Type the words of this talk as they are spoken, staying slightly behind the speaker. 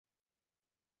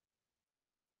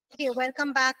Okay,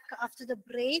 welcome back after the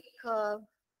break.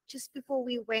 Just before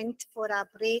we went for our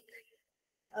break,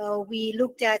 we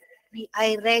looked at,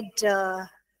 I read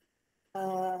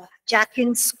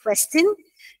Jacqueline's question.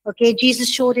 Okay, Jesus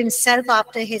showed himself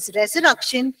after his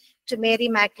resurrection to Mary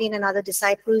Magdalene and other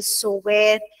disciples. So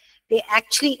where they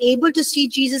actually able to see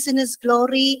Jesus in his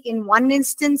glory. In one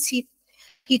instance, he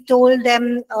told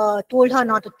her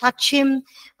not to touch him,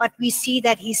 but we see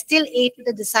that he still ate with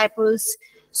the disciples.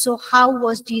 So how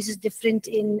was Jesus different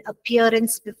in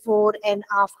appearance before and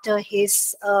after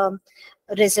his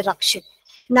resurrection?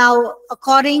 Now,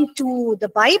 according to the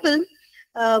Bible,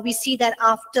 we see that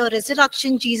after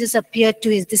resurrection, Jesus appeared to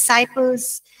his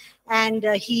disciples, and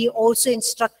he also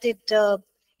instructed,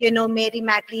 Mary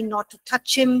Magdalene not to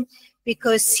touch him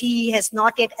because he has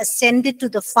not yet ascended to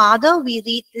the Father. We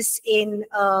read this in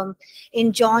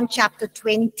John chapter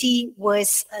 20,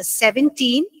 verse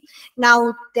 17.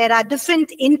 Now, there are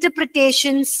different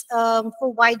interpretations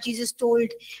for why Jesus told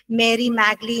Mary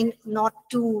Magdalene not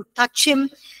to touch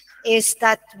him. Is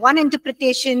that one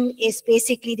interpretation is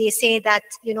basically they say that,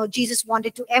 Jesus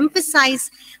wanted to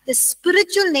emphasize the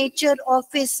spiritual nature of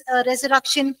his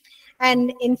resurrection,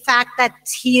 and in fact that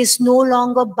he is no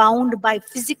longer bound by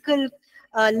physical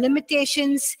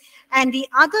limitations. And the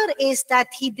other is that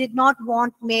he did not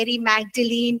want Mary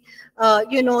Magdalene,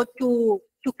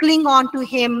 to cling on to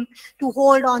him, to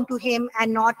hold on to him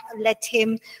and not let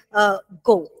him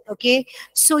go. Okay,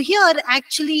 so here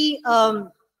actually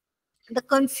the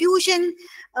confusion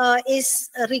is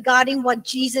regarding what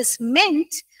Jesus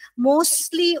meant,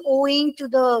 mostly owing to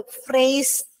the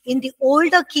phrase in the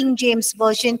older King James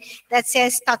Version that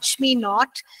says, "Touch me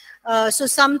not." So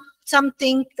some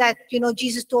think that,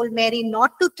 Jesus told Mary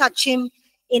not to touch him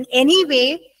in any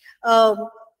way,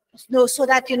 so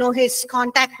that, his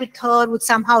contact with her would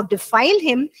somehow defile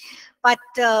him. But,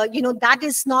 that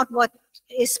is not what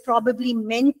is probably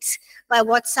meant by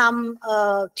what some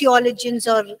theologians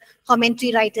or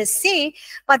commentary writers say.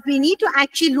 But we need to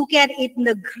actually look at it in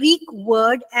the Greek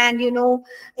word, and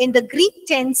in the Greek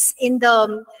tense, in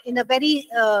a very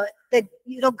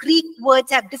Greek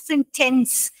words have different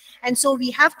tense, and so we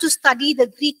have to study the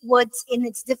Greek words in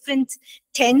its different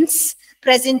tense: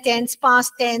 present tense,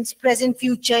 past tense, present,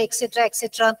 future, etc.,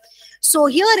 etc. So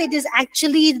here it is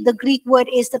actually, the Greek word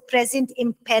is the present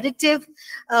imperative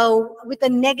with a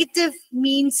negative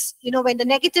means, when the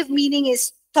negative meaning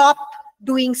is stop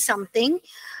doing something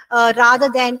rather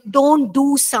than don't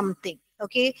do something.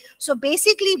 Okay, so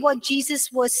basically what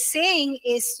Jesus was saying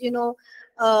is,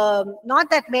 not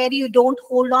that, Mary, you don't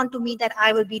hold on to me that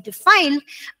I will be defiled,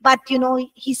 but,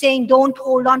 he's saying don't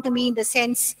hold on to me in the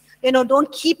sense,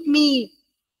 don't keep me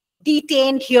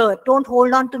detained here. Don't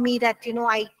hold on to me that,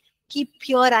 I keep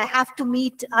here, I have to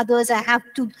meet others, I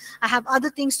have other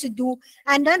things to do.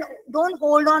 And then don't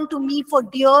hold on to me for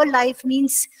dear life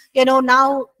means,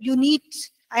 now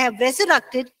I have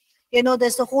resurrected,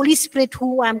 there's the Holy Spirit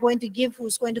who I'm going to give,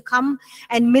 who's going to come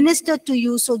and minister to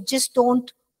you. So just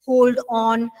don't hold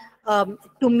on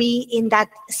to me in that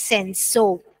sense.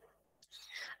 So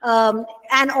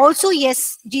and also,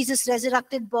 yes, Jesus'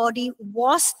 resurrected body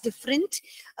was different.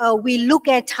 We look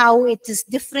at how it is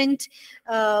different,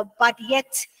 but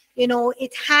yet,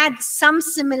 it had some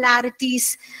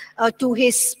similarities to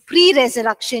his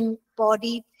pre-resurrection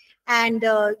body. And,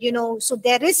 so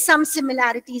there is some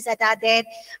similarities that are there,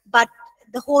 but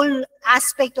the whole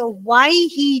aspect of why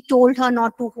he told her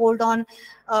not to hold on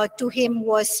to him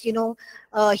was,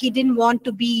 he didn't want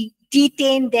to be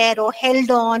detained there or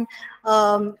held on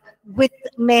with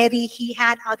Mary. He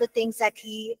had other things that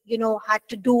he, had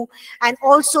to do. And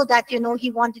also that,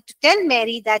 he wanted to tell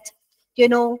Mary that,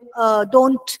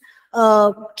 don't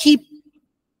keep,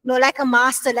 like a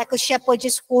master, like a shepherd,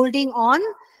 just holding on,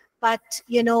 but,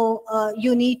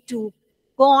 you need to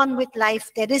go on with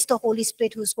life. There is the Holy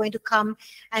Spirit who's going to come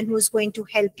and who's going to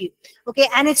help you. Okay,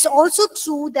 and it's also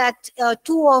true that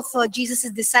two of Jesus'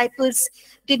 disciples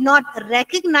did not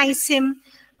recognize him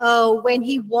when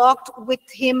he walked with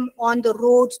him on the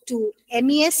road to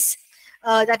Emmaus.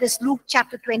 That is Luke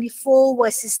chapter 24,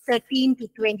 verses 13 to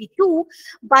 22.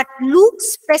 But Luke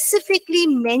specifically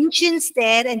mentions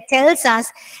there and tells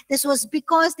us this was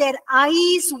because their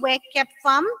eyes were kept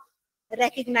from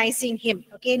recognizing him.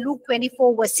 Okay, Luke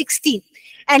 24, verse 16.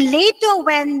 And later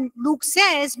when Luke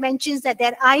mentions that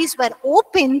their eyes were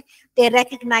opened, they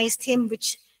recognized him,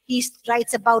 which he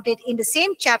writes about it in the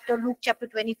same chapter, Luke chapter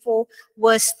 24,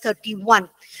 verse 31.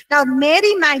 Now,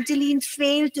 Mary Magdalene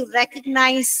failed to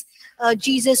recognize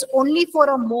Jesus only for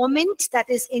a moment. That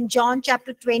is in John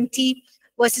chapter 20,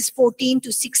 verses 14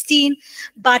 to 16.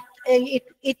 But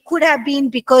it could have been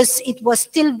because it was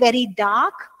still very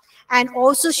dark. And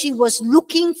also she was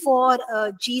looking for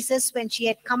Jesus when she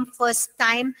had come first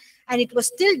time, and it was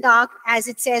still dark, as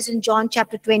it says in John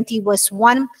chapter 20 verse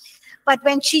 1. But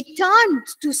when she turned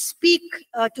to speak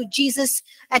to Jesus,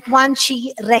 at once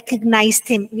she recognized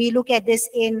him. We look at this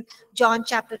in John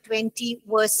chapter 20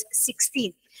 verse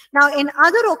 16. Now, in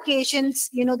other occasions,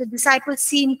 the disciples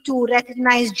seem to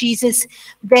recognize Jesus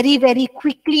very, very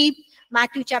quickly.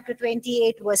 Matthew chapter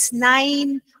 28 verse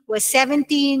 9, verse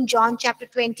 17, John chapter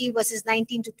 20 verses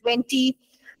 19 to 20,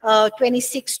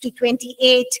 26 to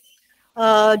 28,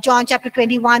 John chapter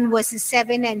 21 verses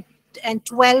 7 and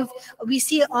 12. We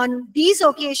see on these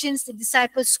occasions the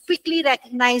disciples quickly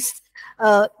recognized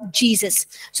Jesus.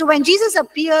 So when Jesus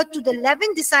appeared to the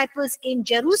 11 disciples in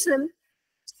Jerusalem,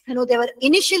 they were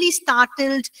initially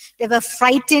startled. They were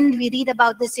frightened. We read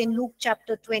about this in Luke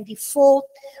chapter 24,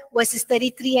 verses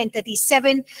 33 and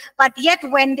 37. But yet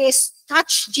when they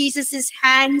touched Jesus's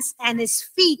hands and his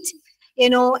feet,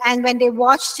 and when they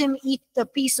watched him eat the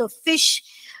piece of fish,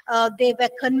 they were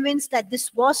convinced that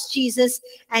this was Jesus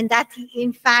and that he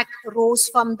in fact rose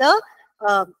from the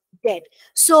dead.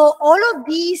 So all of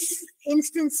these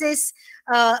instances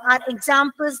are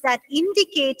examples that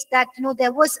indicate that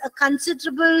there was a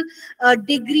considerable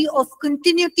degree of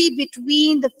continuity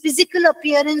between the physical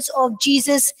appearance of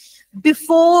Jesus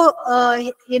before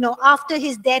after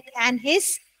his death and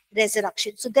his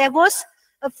resurrection. So there was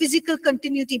a physical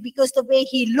continuity, because the way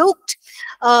he looked,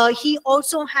 he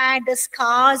also had the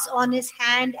scars on his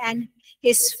hand and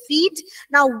his feet.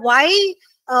 Now, why?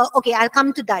 Okay, I'll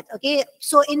come to that. Okay,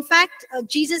 so in fact,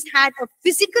 Jesus had a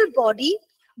physical body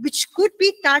which could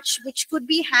be touched, which could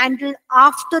be handled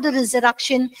after the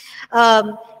resurrection,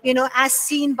 as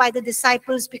seen by the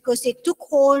disciples, because they took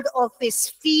hold of his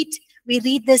feet. We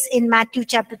read this in Matthew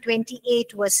chapter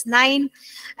 28, verse 9,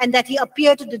 and that he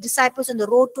appeared to the disciples on the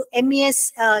road to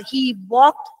Emmaus. He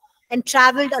walked and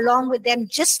traveled along with them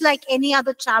just like any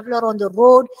other traveler on the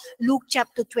road. Luke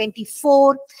chapter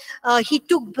 24. He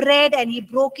took bread and he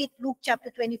broke it. Luke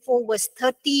chapter 24 verse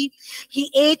 30.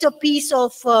 He ate a piece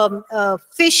of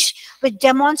fish, which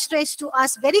demonstrates to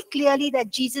us very clearly that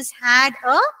Jesus had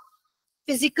a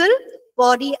physical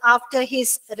body after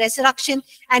his resurrection,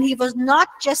 and he was not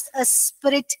just a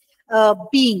spirit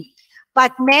being.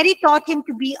 But Mary taught him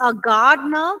to be a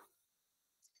gardener.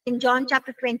 In John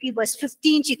chapter 20, verse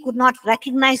 15, she could not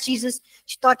recognize Jesus.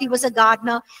 She thought he was a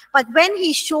gardener. But when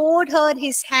he showed her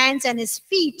his hands and his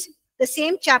feet, the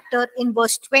same chapter in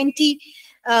verse 20,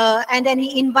 and then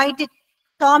he invited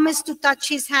Thomas to touch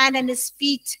his hand and his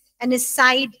feet and his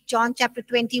side, John chapter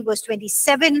 20, verse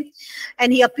 27.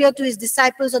 And he appeared to his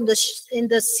disciples in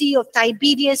the Sea of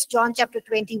Tiberias, John chapter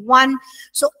 21.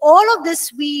 So all of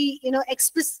this we,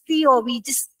 explicitly, or we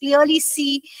just clearly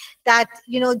see that,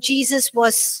 Jesus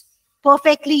was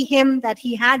perfectly him, that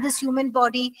he had this human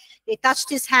body. They touched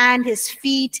his hand, his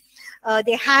feet.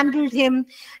 They handled him.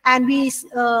 And we,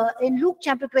 in Luke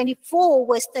chapter 24,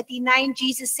 verse 39,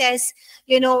 Jesus says,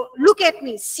 look at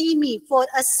me, see me, for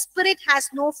a spirit has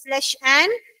no flesh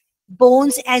and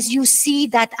bones as you see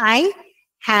that I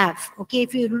have. Okay,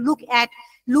 if you look at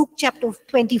Luke chapter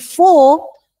 24,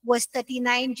 verse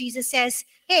 39, Jesus says,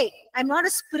 hey, I'm not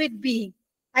a spirit being.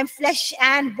 I'm flesh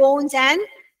and bones and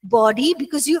body,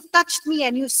 because you've touched me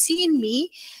and you've seen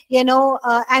me, and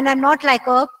I'm not like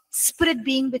a spirit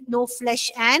being with no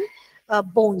flesh and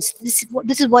bones.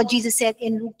 This is what Jesus said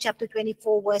in Luke chapter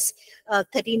 24, verse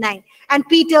 39. And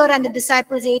Peter and the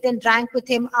disciples ate and drank with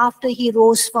him after he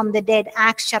rose from the dead.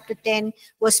 Acts chapter 10,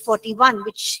 verse 41,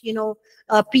 which,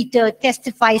 Peter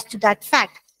testifies to that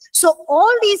fact. So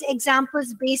all these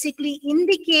examples basically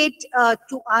indicate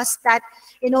to us that,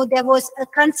 there was a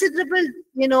considerable,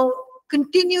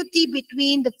 continuity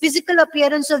between the physical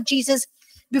appearance of Jesus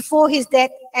before his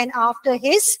death and after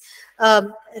his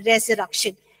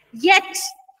resurrection. Yet,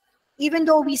 even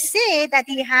though we say that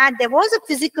there was a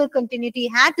physical continuity, he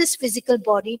had this physical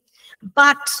body,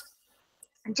 but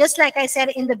just like I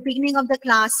said in the beginning of the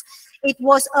class, it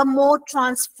was a more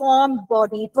transformed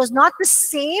body. It was not the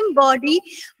same body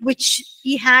which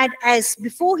he had as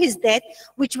before his death,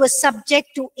 which was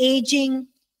subject to aging,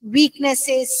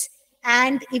 weaknesses,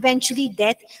 and eventually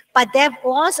death. But there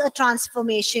was a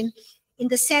transformation in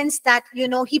the sense that,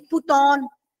 he put on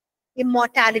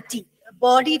immortality. A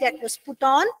body that was put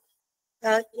on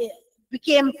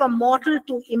became from mortal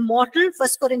to immortal. 1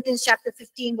 Corinthians chapter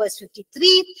 15, verse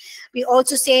 53. We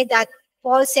also say that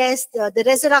Paul says the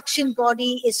resurrection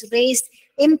body is raised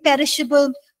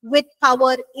imperishable with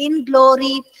power in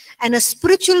glory, and a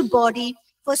spiritual body,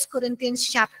 1 Corinthians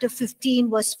chapter 15,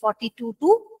 verse 42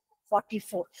 to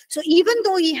 44. So even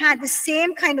though he had the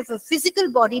same kind of a physical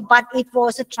body, but it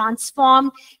was a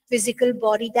transformed physical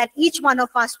body that each one of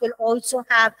us will also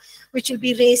have, which will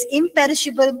be raised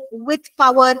imperishable with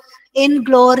power in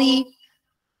glory.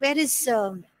 Where is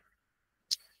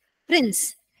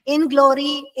Prince? In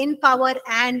glory, in power,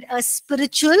 and a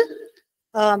spiritual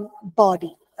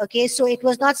body. Okay, so it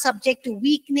was not subject to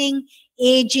weakening,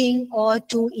 aging, or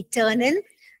to eternal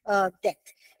death.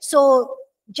 So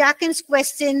Jackin's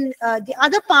question, the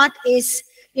other part is,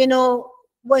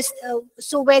 was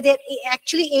so were they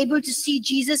actually able to see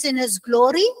Jesus in his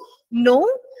glory? No,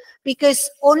 because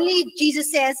only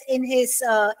Jesus says in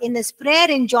his prayer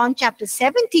in John chapter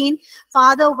 17,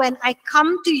 Father, when I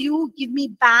come to you, give me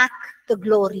back the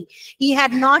glory. He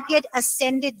had not yet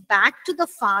ascended back to the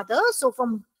Father. So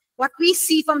from what we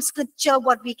see from scripture,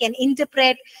 what we can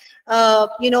interpret,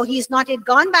 he's not yet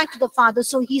gone back to the Father,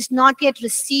 so he's not yet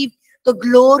received the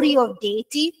glory of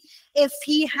deity. If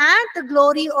he had the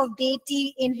glory of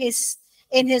deity in his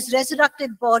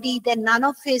resurrected body, then none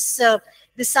of his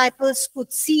disciples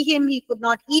could see him. He could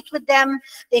not eat with them.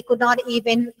 They could not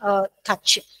even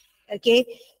touch him. Okay,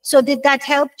 so did that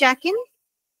help, Jackin?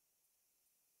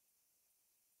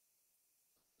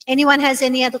 Anyone has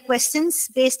any other questions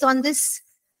based on this?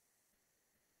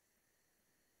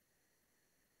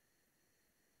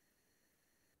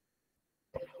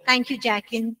 Thank you,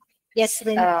 Jackin. Yes,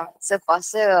 Lynn. So,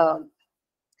 Pastor,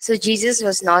 so Jesus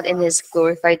was not in his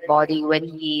glorified body when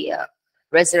he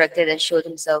resurrected and showed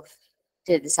himself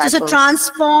to the disciples. So it's a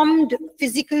transformed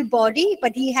physical body,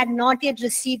 but he had not yet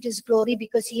received his glory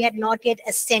because he had not yet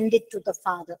ascended to the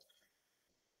Father.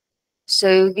 So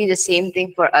it would be the same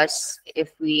thing for us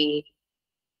if we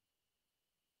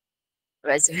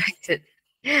resurrected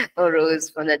or rose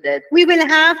from the dead. We will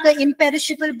have the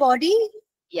imperishable body.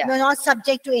 Yeah. We're not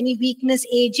subject to any weakness,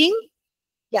 aging.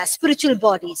 Yeah, spiritual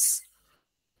bodies.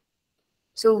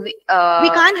 So we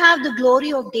can't have the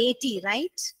glory of deity,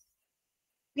 right?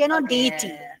 We are not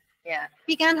deity. Yeah.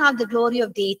 We can't have the glory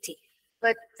of deity.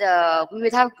 But we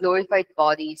will have glorified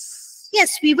bodies.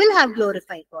 Yes, we will have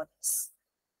glorified bodies.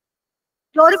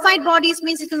 Glorified bodies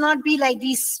means it will not be like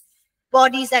these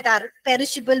bodies that are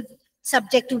perishable,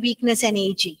 subject to weakness and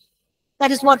aging.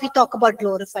 That is what we talk about,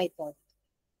 glorified body.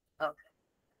 Okay.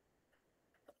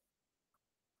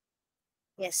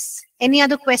 Yes. Any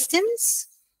other questions?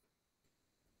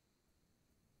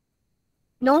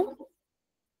 No?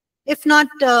 If not,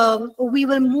 we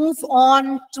will move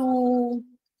on to...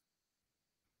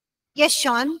 Yes,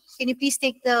 Sean, can you please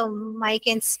take the mic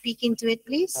and speak into it,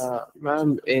 please?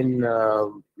 Ma'am,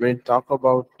 when you talk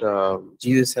about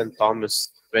Jesus and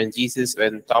Thomas, when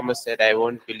Thomas said, I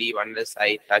won't believe unless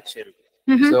I touch him.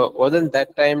 Mm-hmm. So wasn't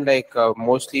that time like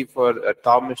mostly for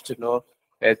Thomas to know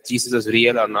that Jesus was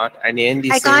real or not? And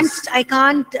he I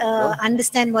can't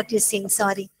understand what you're saying,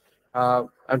 sorry.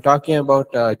 I'm talking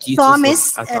about Jesus.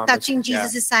 Thomas Thomas touching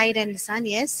Jesus' side and the son,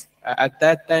 yes. At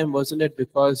that time, wasn't it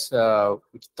because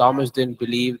Thomas didn't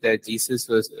believe that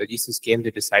Jesus came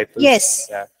to disciples? Yes.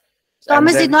 Yeah.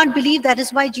 Thomas did not believe, that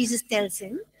is why Jesus tells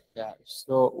him. Yeah.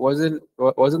 So wasn't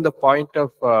the point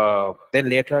of then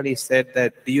later on he said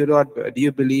that do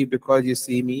you believe because you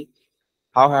see me?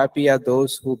 How happy are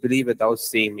those who believe without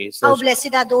seeing me? So how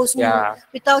blessed are those who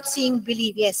without seeing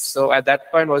believe, yes. So at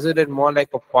that point, wasn't it more like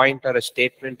a point or a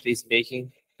statement he's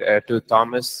making to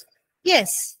Thomas?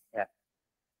 Yes. Yeah.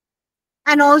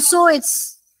 And also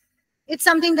it's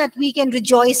something that we can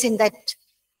rejoice in, that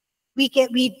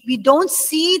we don't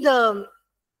see the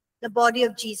body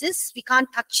of Jesus. We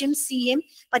can't touch him, see him,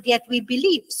 but yet we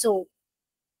believe. So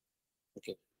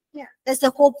okay. Yeah, there's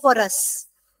the hope for us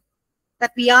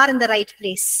that we are in the right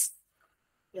place.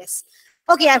 Yes.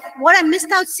 Okay, what I missed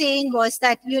out saying was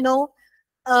that,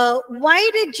 why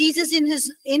did Jesus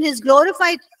in his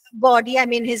glorified body, I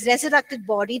mean his resurrected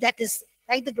body, that is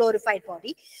like the glorified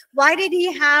body, why did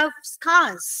he have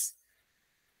scars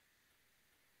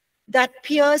that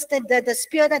pierced, the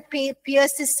spear that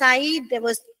pierced his side? There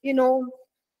was,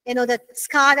 the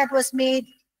scar that was made,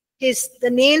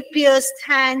 the nail pierced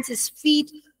hands, his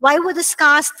feet. Why were the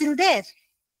scars still there?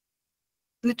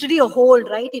 Literally a hole,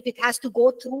 right? If it has to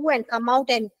go through and come out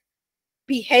and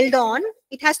be held on,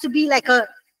 it has to be like a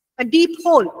deep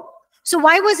hole. So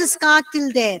why was the scar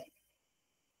still there?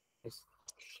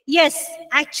 Yes,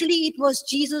 actually it was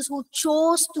Jesus who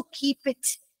chose to keep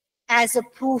it as a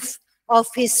proof of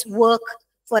his work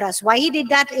for us. Why he did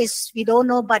that is we don't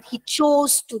know, but he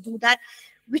chose to do that,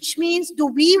 which means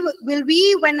will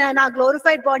we, when in our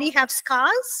glorified body, have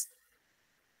scars?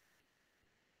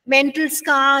 Mental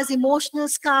scars, emotional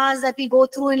scars that we go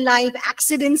through in life,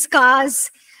 accident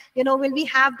scars, Will we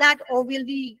have that, or will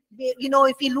we,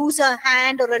 if we lose a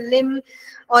hand or a limb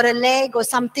or a leg or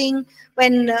something,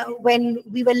 when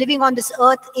we were living on this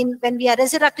earth, when we are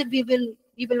resurrected, we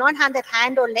will not have that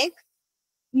hand or leg?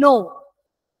 No,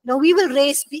 we will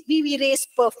be raised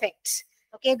perfect,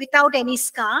 okay, without any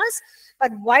scars.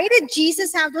 But why did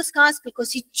Jesus have those scars?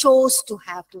 Because he chose to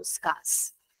have those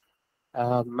scars.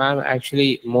 Ma'am,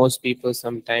 actually, most people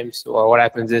sometimes, what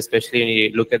happens is, especially when you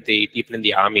look at the people in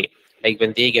the army, like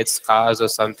when they get scars or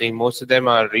something, most of them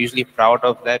are usually proud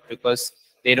of that, because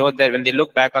they know that when they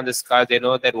look back on the scars, they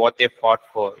know that what they fought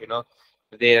for,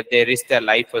 they risked their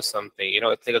life or something.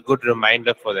 It's like a good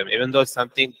reminder for them. Even though it's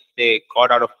something they got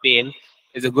out of pain,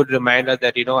 it's a good reminder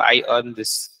that, I earned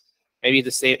this. Maybe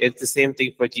it's the same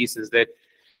thing for Jesus, that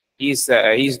he's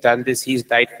done this. He's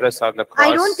died for us on the cross.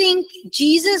 I don't think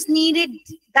Jesus needed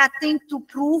that thing to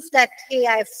prove that, hey,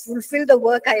 I have fulfilled the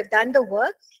work, I have done the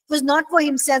work. It was not for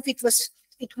himself. It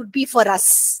would be for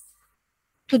us.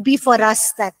 It would be for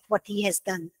us that what he has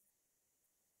done.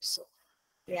 So,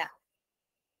 yeah.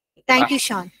 Thank you,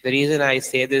 Sean. The reason I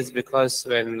say this is because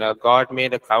when God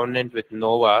made a covenant with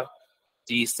Noah,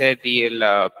 he said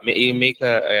he'll make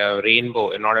a rainbow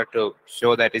in order to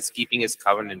show that he's keeping his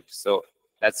covenant. So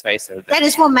that's why I said that. That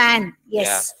is for man.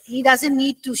 Yes. Yeah. He doesn't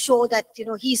need to show that,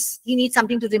 he needs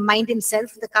something to remind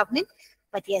himself of the covenant.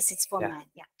 But yes, it's for man.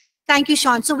 Yeah. Thank you,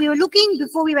 Sean. So we were looking,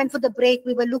 before we went for the break,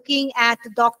 we were looking at the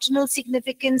doctrinal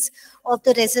significance of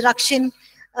the resurrection.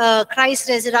 Christ's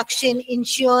resurrection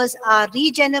ensures our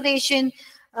regeneration,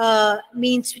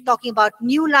 means we're talking about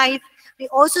new life. We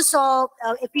also saw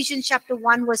Ephesians chapter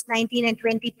 1, verse 19 and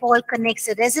 20. Paul connects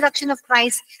the resurrection of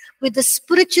Christ with the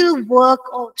spiritual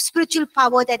work or spiritual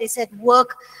power that is at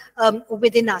work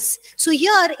within us. So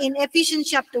here in Ephesians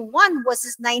chapter 1,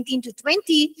 verses 19 to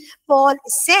 20, Paul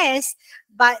says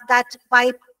that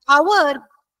by power,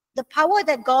 the power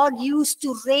that God used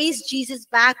to raise Jesus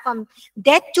back from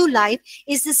death to life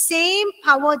is the same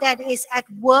power that is at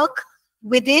work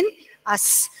within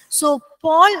us. So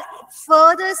Paul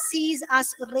further sees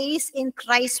us raised in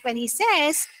Christ when he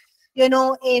says,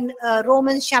 in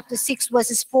Romans chapter 6,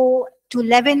 verses 4 to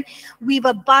 11, we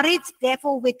were buried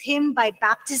therefore with him by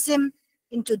baptism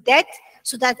into death,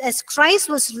 so that as Christ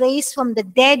was raised from the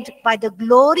dead by the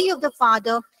glory of the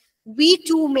Father, we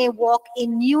too may walk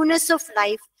in newness of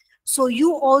life. So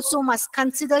you also must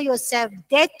consider yourself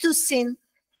dead to sin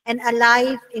and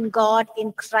alive in God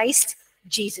in Christ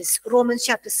Jesus. Romans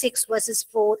chapter 6, verses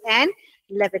 4 and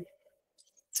 11.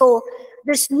 So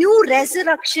this new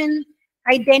resurrection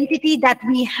identity that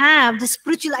we have, the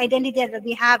spiritual identity that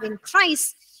we have in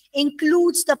Christ,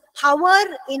 includes the power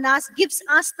in us, gives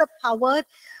us the power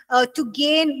to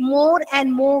gain more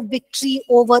and more victory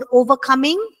over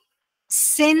overcoming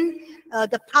sin,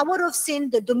 the power of sin,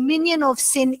 the dominion of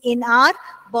sin in our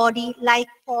body, like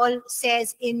Paul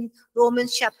says in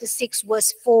Romans chapter 6,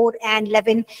 verse 4 and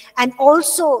 11, and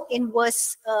also in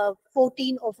verse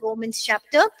 14 of Romans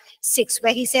chapter 6,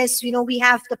 where he says, we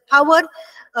have the power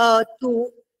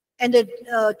to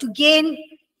gain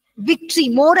victory,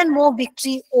 more and more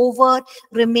victory over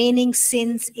remaining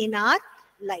sins in our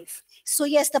life. So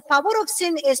yes, the power of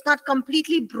sin is not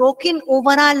completely broken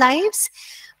over our lives,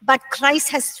 but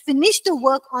Christ has finished the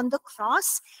work on the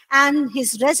cross, and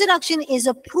his resurrection is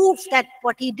a proof that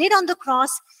what he did on the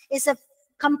cross is a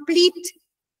complete,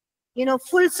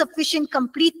 full, sufficient,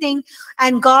 complete thing.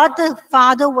 And God the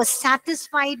Father was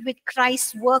satisfied with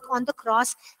Christ's work on the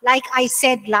cross. Like I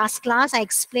said last class, I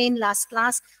explained last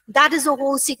class, that is the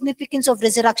whole significance of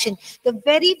resurrection. The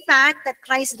very fact that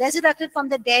Christ resurrected from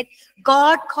the dead,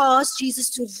 God caused Jesus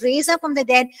to raise up from the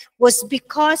dead, was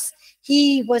because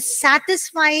he was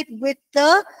satisfied with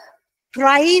the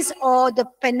price or the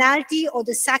penalty or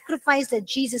the sacrifice that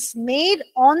Jesus made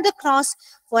on the cross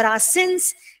for our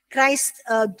sins. Christ,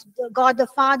 God the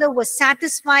Father, was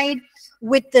satisfied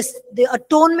with the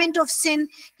atonement of sin.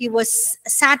 He was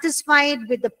satisfied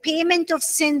with the payment of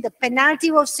sin. The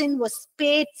penalty of sin was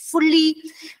paid fully,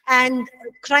 and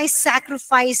Christ's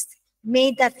sacrifice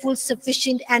made that full,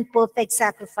 sufficient, and perfect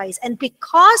sacrifice. And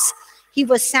because he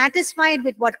was satisfied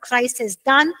with what Christ has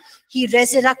done, he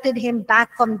resurrected him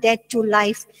back from death to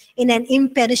life in an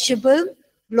imperishable,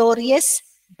 glorious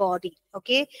body.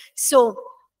 Okay, so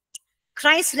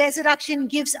Christ's resurrection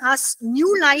gives us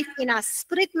new life in our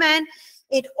spirit man.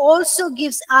 It also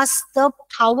gives us the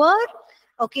power,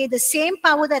 okay, the same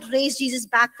power that raised Jesus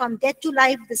back from death to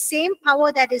life, the same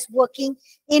power that is working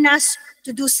in us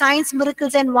to do signs,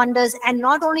 miracles, and wonders. And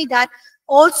not only that,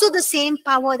 also the same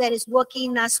power that is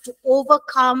working in us to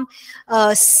overcome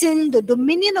sin, the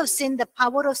dominion of sin, the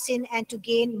power of sin, and to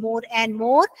gain more and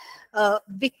more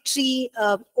victory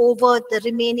over the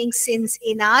remaining sins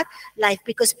in our life.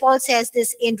 Because Paul says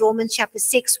this in Romans chapter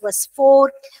 6, verse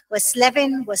 4, verse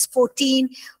 11, verse 14,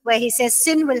 where he says,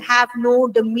 sin will have no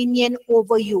dominion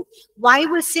over you. Why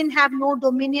will sin have no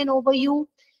dominion over you?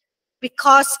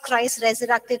 Because Christ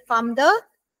resurrected from the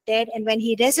dead. And when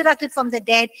he resurrected from the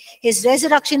dead, his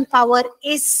resurrection power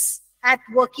is at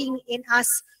working in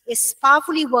us, is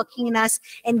powerfully working in us,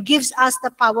 and gives us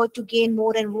the power to gain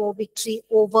more and more victory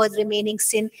over the remaining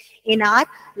sin in our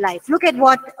life. Look at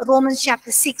what Romans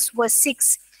chapter 6, verse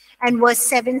 6 and verse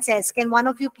 7 says. Can one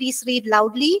of you please read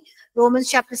loudly? Romans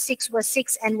chapter 6, verse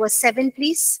 6 and verse 7,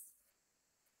 please.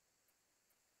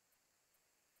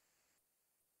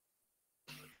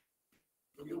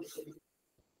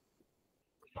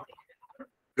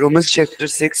 Romans chapter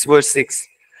 6, verse 6.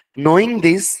 Knowing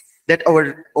this, that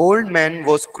our old man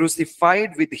was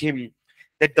crucified with him,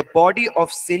 that the body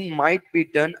of sin might be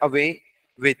done away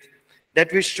with,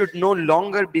 that we should no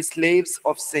longer be slaves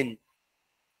of sin.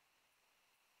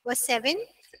 Verse 7.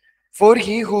 For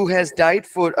he who has died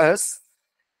for us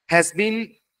has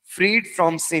been freed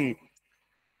from sin.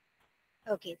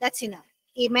 Okay, that's enough.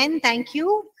 Amen. Thank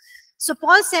you. So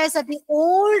Paul says that the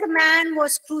old man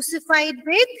was crucified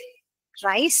with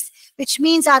Christ, which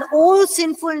means our old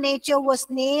sinful nature was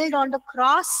nailed on the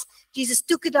cross. Jesus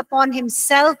took it upon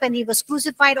himself and he was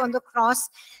crucified on the cross.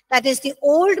 That is, the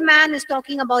old man is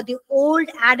talking about the old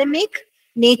Adamic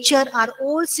nature, our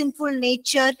old sinful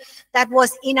nature that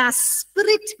was in our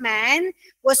spirit man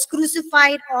was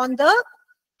crucified on the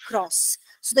cross.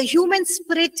 So the human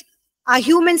spirit, our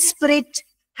human spirit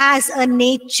has a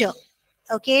nature.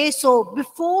 Okay, so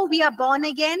before we are born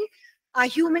again, our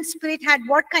human spirit had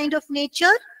what kind of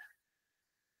nature?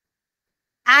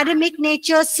 Adamic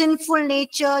nature, sinful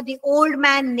nature, the old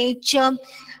man nature.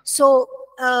 So,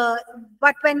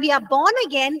 but when we are born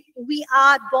again, we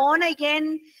are born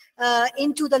again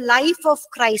into the life of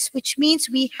Christ, which means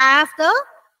we have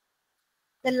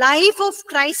the life of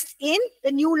Christ in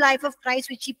the new life of Christ,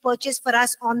 which he purchased for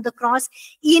us on the cross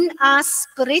in our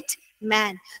spirit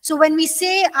man. So when we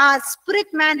say our spirit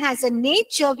man has a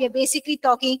nature, we are basically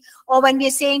talking, or when we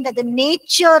are saying that the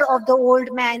nature of the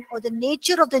old man or the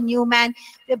nature of the new man,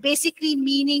 we're basically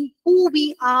meaning who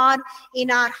we are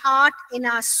in our heart, in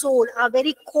our soul, our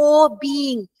very core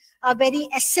being, our very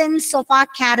essence of our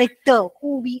character,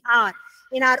 who we are.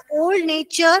 In our old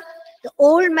nature, the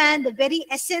old man, the very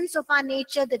essence of our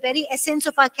nature, the very essence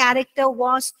of our character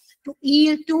was to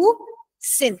yield to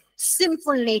sin,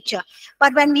 sinful nature.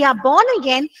 But when we are born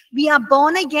again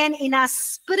in our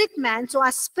spirit man. So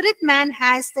our spirit man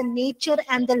has the nature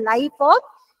and the life of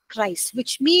Christ,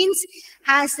 which means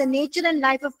has the nature and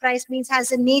life of Christ, means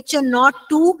has a nature not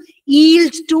to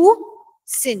yield to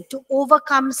sin, to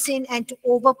overcome sin and to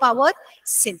overpower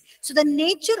sin. So the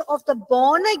nature of the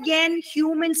born again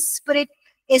human spirit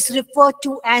is referred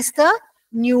to as the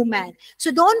new man.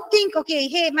 So don't think, okay,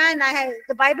 hey man,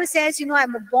 the Bible says,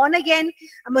 I'm a born again,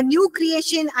 I'm a new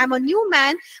creation, I'm a new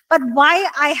man, but why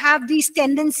I have these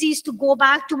tendencies to go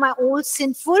back to my old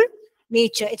sinful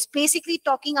nature? It's basically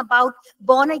talking about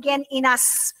born again in our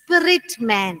spirit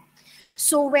man.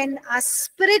 So when our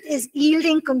spirit is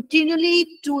yielding continually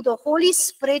to the Holy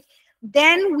Spirit,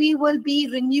 then we will be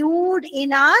renewed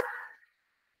in our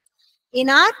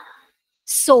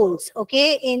souls,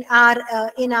 okay, in our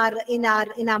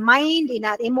mind, in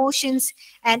our emotions,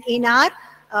 and in our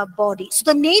body. So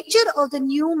the nature of the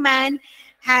new man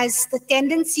has the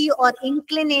tendency or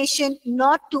inclination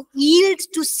not to yield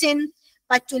to sin,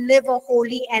 but to live a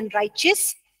holy and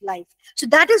righteous life. So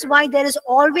that is why there is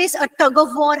always a tug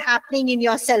of war happening in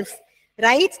yourself,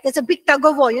 right? There's a big tug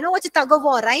of war. You know what's a tug of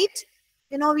war, right?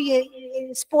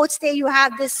 In sports day, you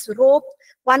have this rope.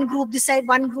 One group decide,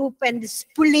 one group, and this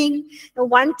pulling.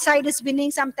 One side is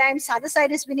winning sometimes, other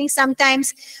side is winning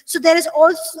sometimes. So there is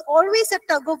also always a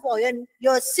tug of war.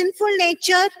 Your sinful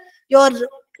nature, your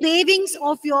cravings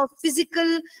of your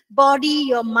physical body,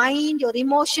 your mind, your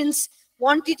emotions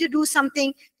want you to do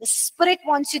something. The spirit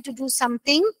wants you to do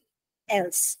something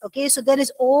else. Okay, so there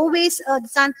is always a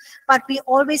son, but we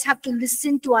always have to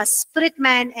listen to our spirit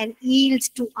man and yield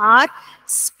to our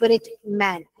spirit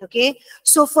man. Okay,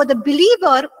 so for the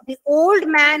believer, the old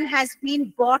man has been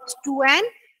brought to an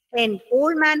end.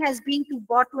 Old man has been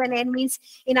brought to an end means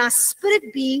in our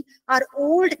spirit being, our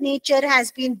old nature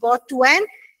has been brought to an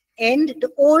end.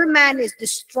 The old man is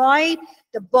destroyed.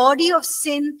 The body of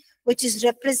sin, which is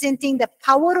representing the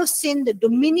power of sin, the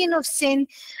dominion of sin,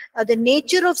 the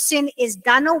nature of sin, is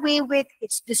done away with.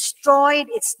 It's destroyed.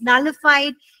 It's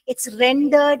nullified. It's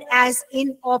rendered as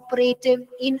inoperative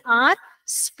in our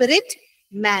spirit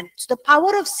man. So the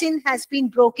power of sin has been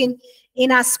broken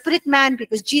in our spirit man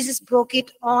because Jesus broke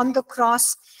it on the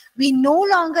cross. We no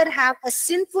longer have a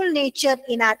sinful nature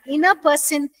in our inner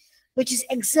person, which is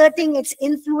exerting its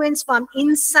influence from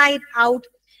inside out.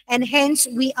 And hence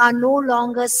we are no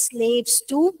longer slaves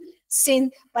to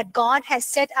sin, but God has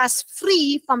set us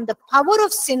free from the power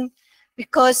of sin,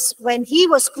 because when he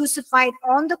was crucified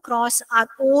on the cross, our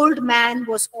old man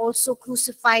was also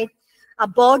crucified. A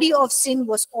body of sin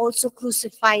was also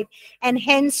crucified. And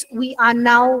hence we are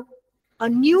now a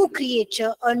new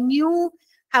creature,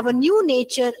 have a new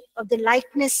nature of the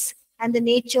likeness and the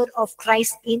nature of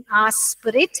Christ in our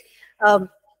spirit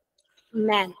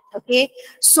man. Okay,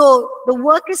 so the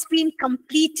work has been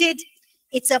completed.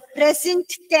 It's a present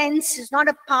tense. It's not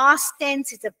a past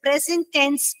tense. It's a present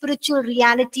tense spiritual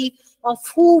reality of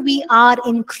who we are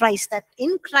in Christ. That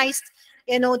in Christ,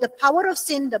 the power of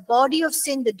sin, the body of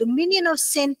sin, the dominion of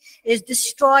sin is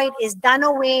destroyed, is done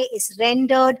away, is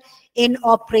rendered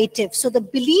inoperative. So the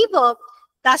believer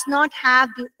does not have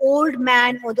the old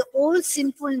man or the old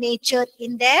sinful nature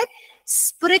in their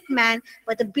spirit man,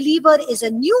 but the believer is a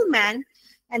new man.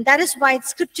 And that is why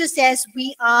scripture says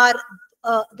we are,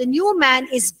 the new man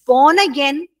is born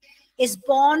again, is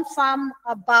born from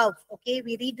above. Okay,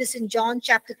 we read this in John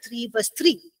chapter 3 verse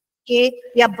 3. Okay,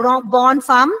 we are born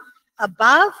from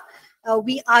above.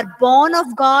 We are born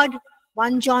of God.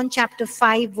 1 John chapter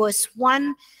 5 verse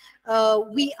 1.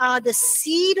 We are the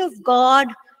seed of God.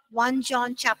 1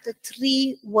 John chapter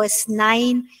 3 verse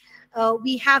 9.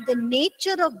 We have the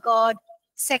nature of God.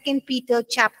 2 Peter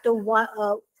chapter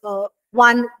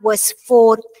 1 verse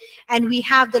 4. And we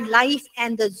have the life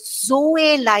and the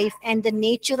Zoe life and the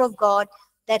nature of God.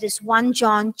 That is 1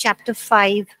 John chapter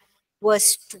 5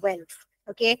 verse 12.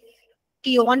 Okay,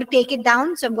 you want to take it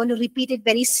down, so I'm going to repeat it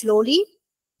very slowly.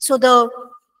 So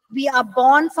we are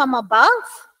born from above.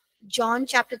 John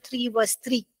chapter 3 verse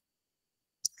 3.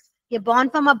 You're born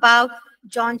from above.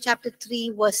 John chapter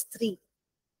 3 verse 3.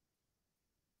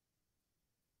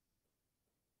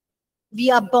 We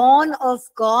are born of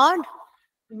God.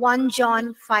 1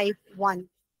 John 5 1.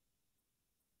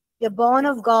 You're born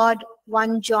of God.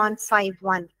 1 John 5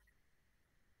 1.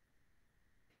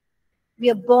 We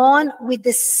are born with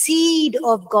the seed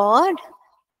of God.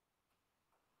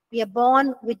 We are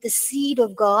born with the seed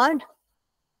of God.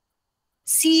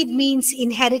 Seed means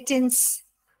inheritance,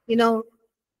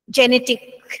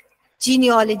 genetic,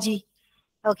 genealogy.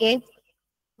 Okay.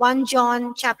 1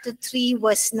 John chapter 3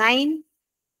 verse 9.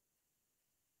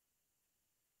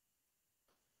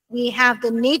 We have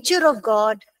the nature of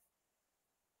God.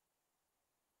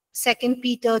 2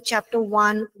 Peter chapter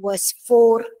 1 verse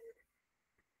 4.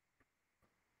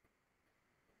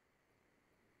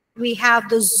 We have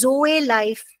the Zoe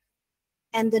life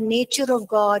and the nature of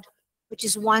God, which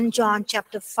is 1 John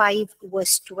chapter 5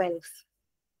 verse 12.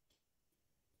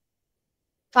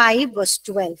 5 verse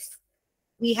 12.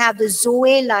 We have the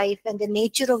Zoe life and the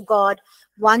nature of God,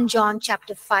 1 John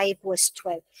chapter 5 verse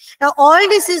 12. Now all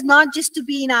this is not just to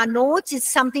be in our notes, it's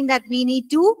something that we need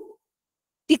to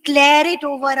declare it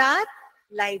over our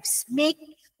lives.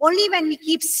 Only when we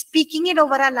keep speaking it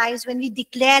over our lives, when we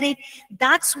declare it,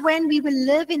 that's when we will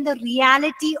live in the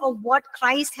reality of what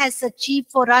Christ has achieved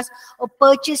for us or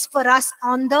purchased for us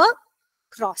on the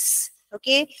cross.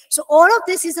 Okay, so all of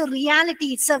this is a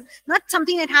reality. It's not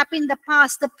something that happened in the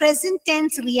past, the present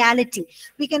tense reality.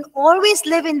 We can always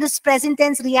live in this present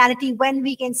tense reality when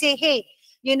we can say, hey,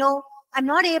 I'm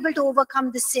not able to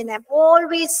overcome this sin. I'm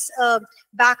always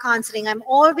back answering. I'm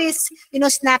always,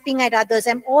 snapping at others.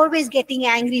 I'm always getting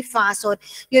angry fast, or,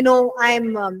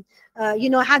 I'm,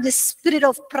 have this spirit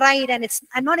of pride, and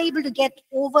I'm not able to get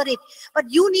over it.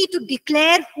 But you need to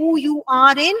declare who you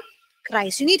are in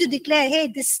Christ. You need to declare, hey,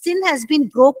 this sin has been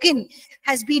broken,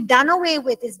 has been done away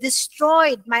with, it's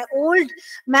destroyed. My old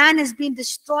man has been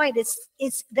destroyed.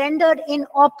 It's rendered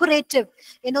inoperative.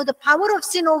 The power of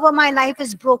sin over my life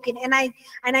is broken. And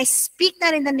I speak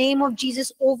that in the name of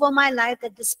Jesus over my life,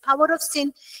 that this power of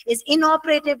sin is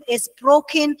inoperative, is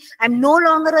broken. I'm no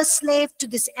longer a slave to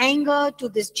this anger, to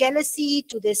this jealousy,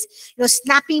 to this,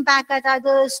 snapping back at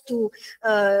others, to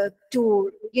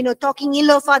talking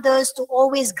ill of others, to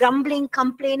always grumbling,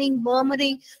 complaining,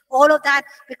 murmuring, all of that,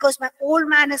 because my old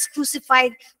man is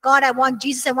crucified. God, I want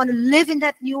Jesus. I want to live in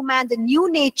that new man, the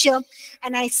new nature.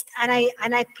 And I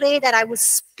pray that I will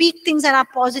speak things that are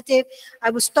positive. I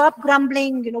will stop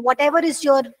grumbling. Whatever is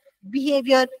your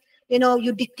behavior,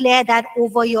 you declare that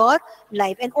over your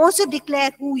life, and also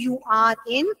declare who you are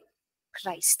in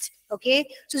Christ. Okay,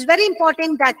 so it's very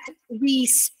important that we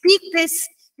speak this,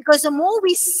 because the more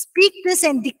we speak this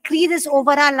and decree this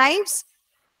over our lives,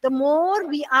 the more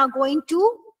we are going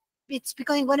to, it's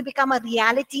going to become a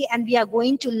reality, and we are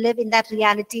going to live in that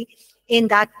reality, in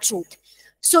that truth.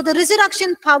 So the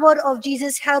resurrection power of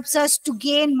Jesus helps us to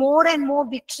gain more and more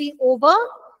victory over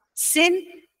sin,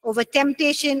 over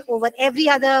temptation, over every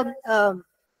other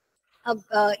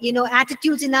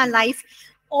attitudes in our life.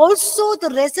 Also, the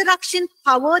resurrection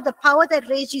power, the power that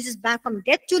raised Jesus back from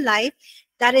death to life,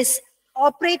 that is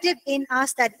operated in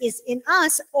us, that is in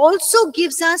us, also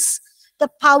gives us the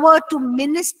power to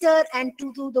minister and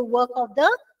to do the work of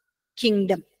the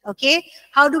kingdom. Okay,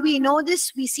 how do we know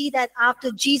this? We see that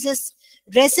after Jesus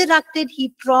resurrected, he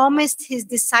promised his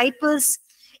disciples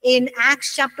in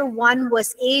Acts chapter 1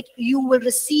 verse 8, you will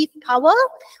receive power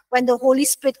when the Holy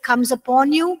Spirit comes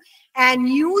upon you, and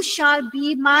you shall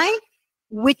be my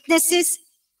witnesses.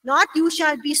 Not you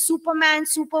shall be Superman,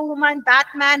 Superwoman,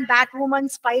 Batman, Batwoman,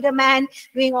 Spider-Man,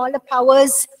 doing all the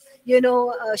powers,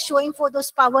 showing for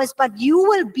those powers, but you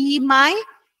will be my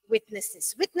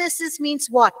witnesses. Witnesses means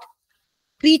what?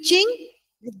 Preaching,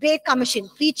 the Great Commission,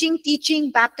 preaching, teaching,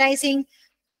 baptizing,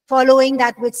 following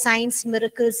that with signs,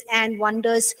 miracles, and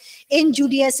wonders in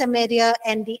Judea, Samaria,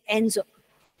 and the ends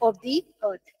of the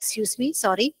earth.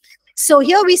 So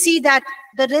here we see that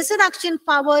the resurrection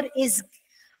power is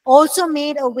also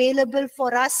made available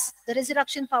for us. The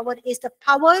resurrection power is the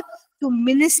power to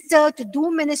minister, to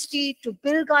do ministry, to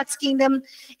build God's kingdom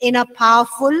in a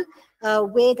powerful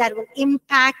way that will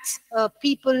impact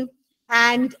people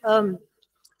and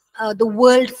the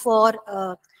world for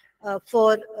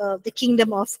the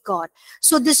kingdom of God.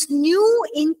 So this new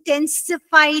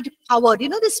intensified power,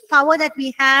 this power that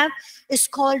we have is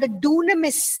called a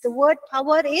dunamis. The word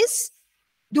power is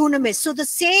dunamis. So the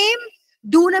same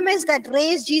dunamis that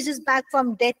raised Jesus back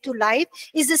from death to life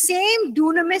is the same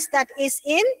dunamis that is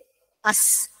in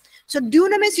us. So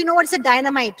dunamis, what's a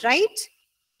dynamite, right?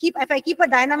 If I keep a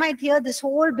dynamite here, this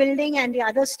whole building and the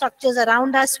other structures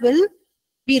around us will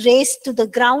be raised to the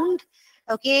ground.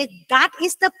 Okay, that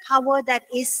is the power that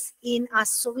is in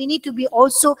us. So we need to be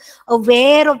also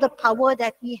aware of the power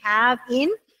that we have in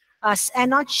us, and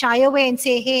not shy away and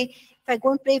say, hey, if I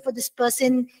go and pray for this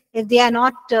person, if they are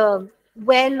not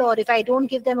well, or if I don't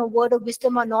give them a word of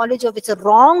wisdom or knowledge, or if it's a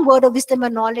wrong word of wisdom or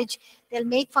knowledge, they'll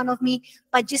make fun of me.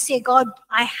 But just say, God,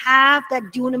 I have that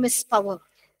dunamis power.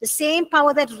 The same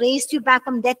power that raised you back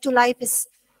from death to life is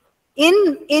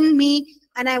in me,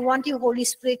 and I want you, Holy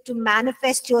Spirit, to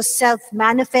manifest yourself,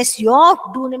 manifest your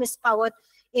dunamis power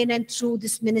in and through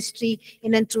this ministry,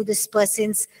 in and through this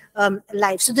person's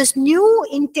life. So this new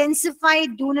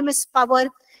intensified dunamis power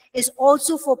is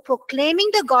also for proclaiming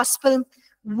the gospel,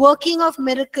 working of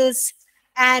miracles,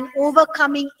 and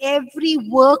overcoming every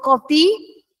work of the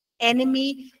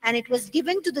enemy. And it was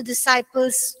given to the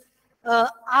disciples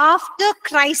after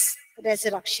Christ's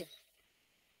resurrection.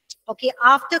 Okay,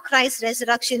 after Christ's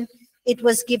resurrection, it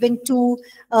was given to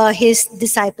his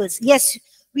disciples. Yes,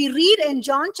 we read in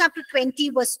John chapter 20,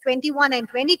 verse 21 and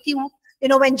 22,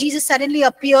 when Jesus suddenly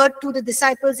appeared to the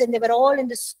disciples and they were all in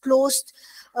this closed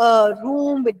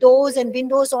room with doors and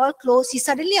windows all closed. He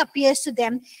suddenly appears to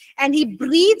them and he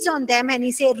breathes on them and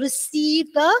he said,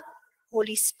 receive the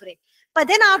Holy Spirit. But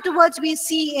then afterwards we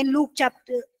see in Luke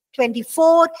chapter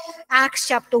 24, Acts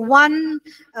chapter 1,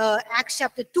 Acts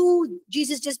chapter 2,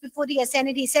 Jesus just before the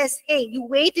ascended, he says, hey, you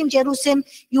wait in Jerusalem,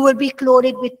 you will be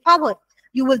clothed with power.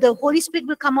 The Holy Spirit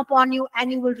will come upon you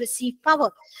and you will receive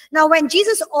power. Now, when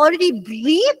Jesus already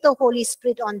breathed the Holy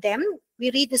Spirit on them,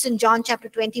 we read this in John chapter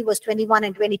 20, verse 21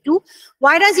 and 22.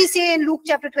 Why does he say in Luke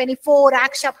chapter 24,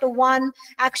 Acts chapter 1,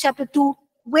 Acts chapter 2,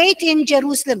 wait in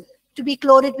Jerusalem to be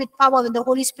clothed with power when the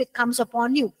Holy Spirit comes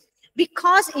upon you?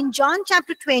 Because in John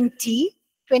chapter 20,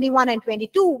 21 and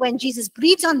 22, when Jesus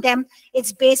breathes on them,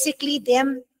 it's basically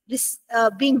them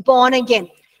being born again.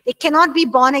 They cannot be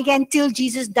born again till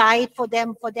Jesus died for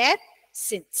them for their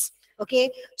sins.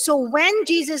 Okay, so when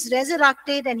Jesus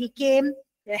resurrected and he came,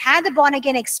 they had the born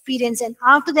again experience, and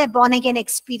after their born again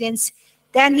experience,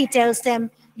 then he tells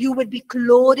them, you will be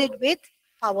clothed with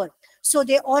power. So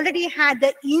they already had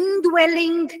the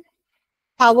indwelling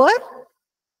power.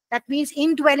 That means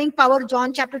indwelling power,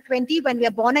 John chapter 20, when we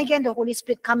are born again, the Holy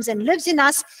Spirit comes and lives in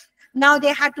us. Now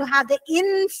they had to have the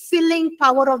infilling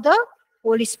power of the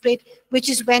Holy Spirit, which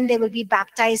is when they will be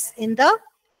baptized in the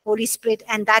Holy Spirit.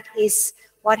 And that is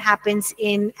what happens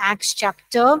in Acts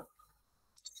chapter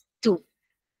 2.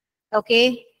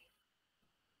 Okay.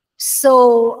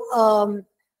 So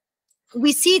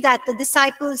we see that the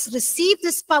disciples received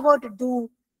this power to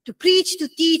preach, to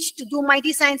teach, to do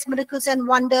mighty signs, miracles, and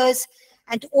wonders,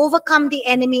 and to overcome the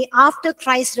enemy after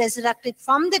Christ resurrected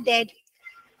from the dead.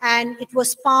 And it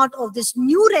was part of this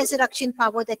new resurrection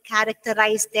power that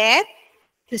characterized their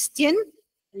Christian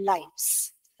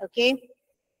lives. Okay.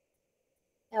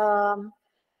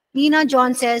 Nina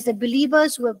John says the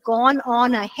believers who have gone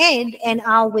on ahead and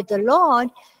are with the Lord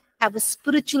have a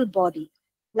spiritual body,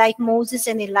 like Moses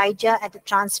and Elijah at the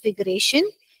Transfiguration,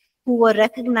 who were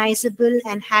recognizable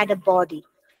and had a body.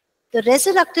 The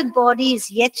resurrected body is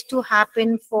yet to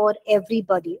happen for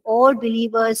everybody, all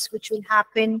believers, which will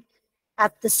happen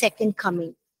at the second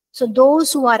coming. So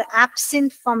those who are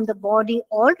absent from the body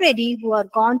already, who are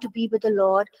gone to be with the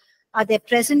Lord, are they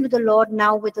present with the Lord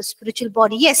now with a spiritual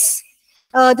body? Yes.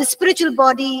 The spiritual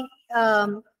body,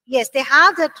 yes, they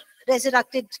have that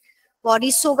resurrected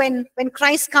body. So when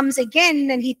Christ comes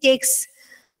again and he takes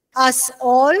us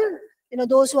all,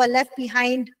 those who are left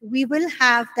behind, we will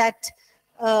have that,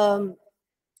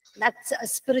 that's a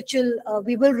spiritual,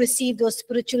 we will receive those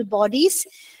spiritual bodies,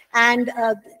 and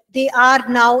they are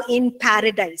now in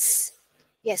paradise.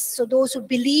 Yes, so those who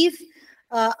believe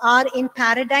are in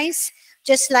paradise,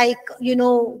 just like,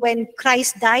 when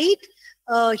Christ died,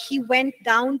 he went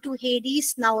down to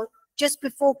Hades. Now, just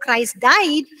before Christ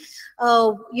died,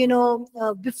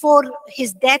 before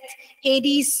his death,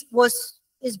 Hades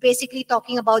is basically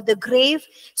talking about the grave.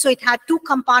 So it had two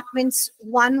compartments.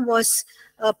 One was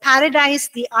paradise.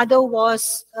 The other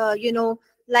was,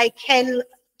 like hell.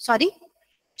 Sorry,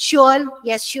 Sheol.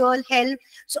 Yes, Sheol, hell.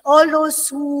 So all those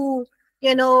who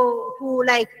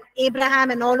like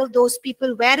Abraham and all of those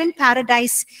people were in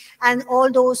paradise, and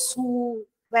all those who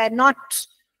were not,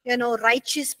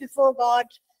 righteous before God,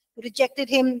 rejected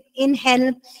him, in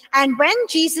hell. And when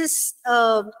Jesus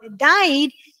died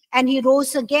and he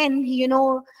rose again, he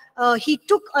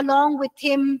took along with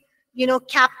him,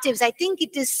 captives. I think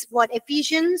it is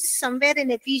Ephesians, somewhere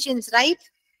in Ephesians, right?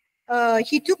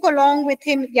 He took along with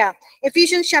him,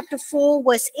 Ephesians chapter 4,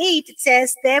 verse 8, it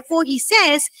says, therefore he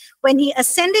says, when he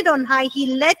ascended on high, he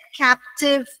led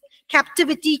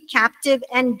captivity captive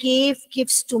and gave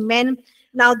gifts to men.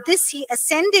 Now this he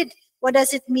ascended, what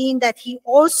does it mean? That he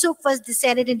also first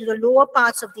descended into the lower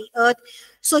parts of the earth.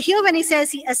 So here when he says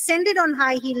he ascended on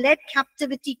high, he led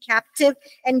captivity captive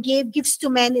and gave gifts to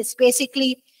men, it's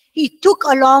basically he took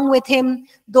along with him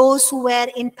those who were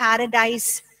in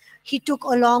paradise. He took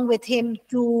along with him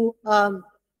to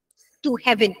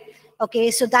heaven. Okay,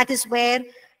 so that is where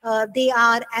they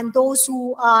are, and those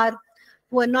who are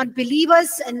not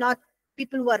believers and not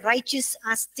people who are righteous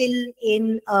are still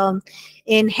in hell,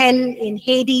 in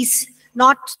Hades,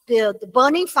 not the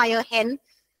burning fire hell,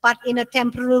 but in a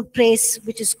temporal place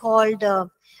which is called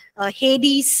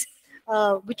Hades,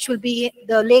 which will be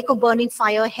the lake of burning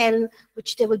fire hell,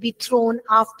 which they will be thrown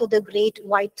after the great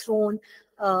white throne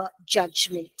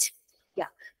judgment. Yeah,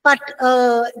 but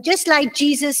just like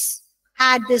Jesus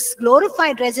had this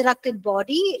glorified resurrected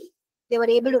body, they were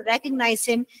able to recognize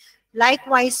him.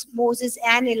 Likewise, Moses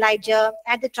and Elijah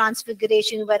at the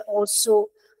Transfiguration were also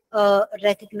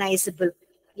recognizable.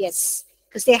 Yes,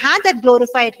 because they had that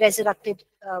glorified resurrected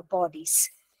bodies,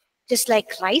 just like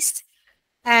Christ.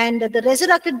 And the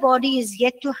resurrected body is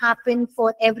yet to happen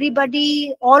for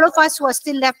everybody. All of us who are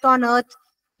still left on earth,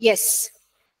 yes,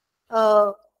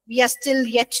 we are still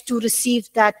yet to receive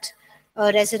that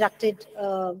resurrected,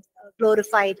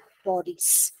 glorified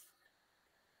bodies,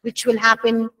 which will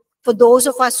happen for those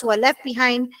of us who are left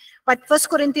behind. But 1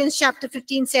 Corinthians chapter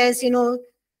 15 says, in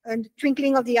the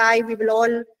twinkling of the eye, we will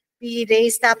all be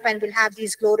raised up and will have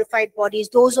these glorified bodies.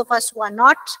 Those of us who are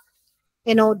not,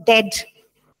 dead,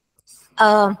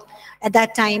 at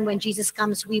that time when Jesus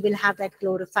comes, we will have that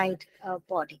glorified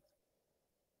body.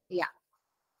 Yeah.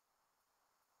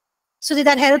 So did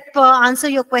that help answer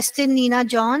your question, Nina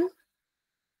John?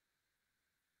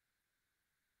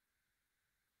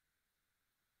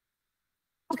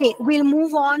 Okay, we'll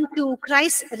move on to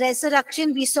Christ's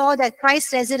resurrection. We saw that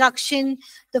Christ's resurrection,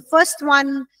 the first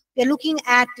one, we're looking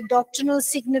at the doctrinal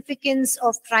significance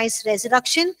of Christ's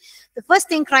resurrection. The first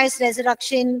thing, Christ's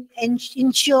resurrection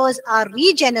ensures our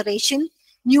regeneration,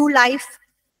 new life,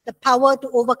 the power to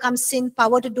overcome sin,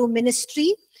 power to do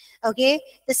ministry. Okay,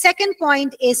 the second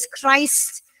point is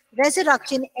Christ's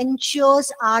resurrection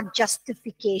ensures our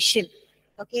justification.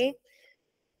 Okay,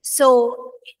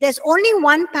 so there's only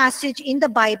one passage in the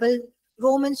Bible,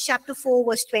 Romans chapter 4,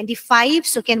 verse 25.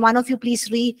 So can one of you please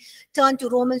turn to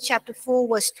Romans chapter 4,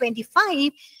 verse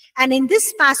 25. And in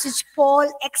this passage,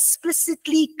 Paul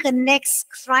explicitly connects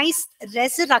Christ's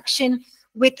resurrection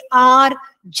with our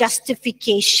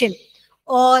justification,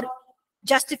 or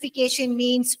Justification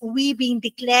means we being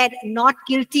declared not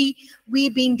guilty, we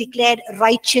being declared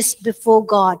righteous before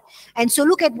God. And so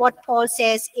look at what Paul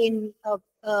says in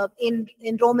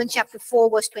Romans chapter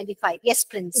 4 verse 25. Yes,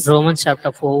 Prince. Romans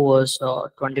chapter 4 verse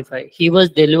 25. He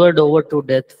was delivered over to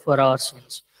death for our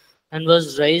sins and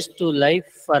was raised to life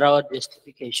for our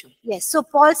justification. Yes, so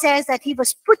Paul says that he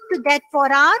was put to death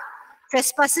for our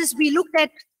trespasses. We looked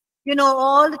at,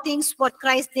 all the things what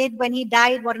Christ did when he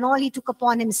died, what and all he took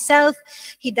upon himself.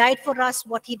 He died for us,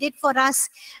 what he did for us,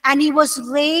 and he was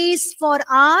raised for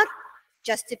our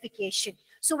justification.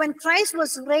 So when Christ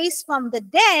was raised from the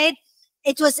dead,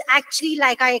 it was actually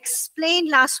like I explained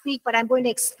last week, but I'm going to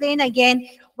explain again.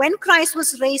 When Christ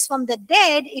was raised from the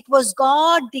dead, it was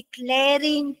God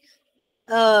declaring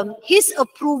his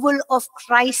approval of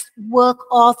Christ's work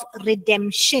of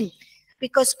redemption,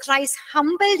 because Christ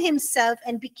humbled himself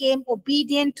and became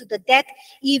obedient to the death,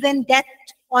 even death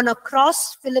on a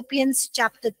cross. Philippians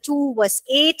chapter 2 verse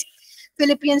 8.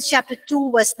 Philippians chapter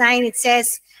 2 verse 9, it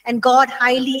says, and God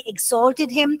highly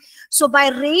exalted him. So by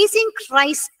raising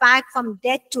Christ back from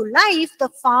death to life, the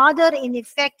Father in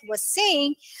effect was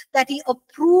saying that he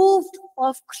approved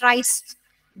of Christ's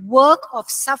work of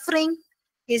suffering,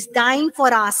 his dying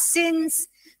for our sins.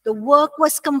 The work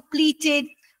was completed,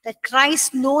 that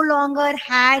Christ no longer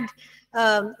had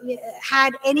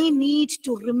any need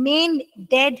to remain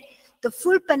dead. The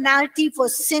full penalty for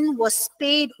sin was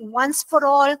paid once for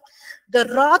all. The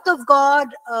wrath of God,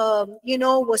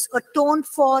 was atoned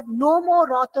for. No more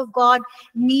wrath of God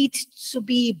needs to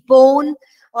be borne,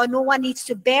 or no one needs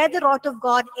to bear the wrath of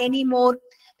God anymore.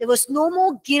 There was no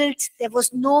more guilt. There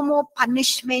was no more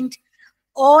punishment.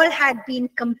 All had been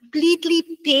completely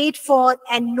paid for,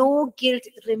 and no guilt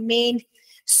remained.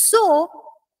 So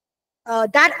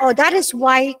that is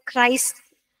why Christ,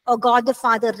 or God the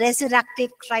Father,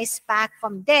 resurrected Christ back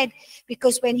from dead,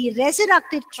 because when he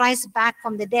resurrected Christ back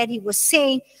from the dead, he was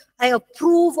saying, I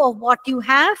approve of what you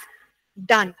have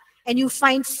done, and you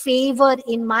find favor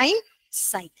in my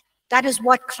sight. That is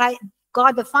what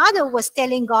God the Father was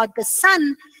telling God the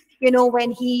Son,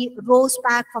 when he rose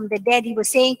back from the dead. He was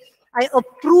saying, I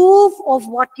approve of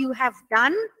what you have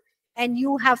done, and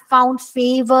you have found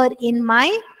favor in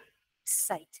my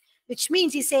sight. Which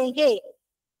means he's saying, hey,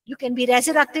 you can be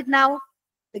resurrected now.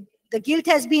 The guilt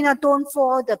has been atoned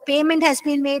for. The payment has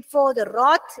been made for. The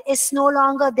wrath is no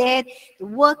longer there. The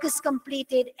work is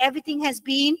completed. Everything has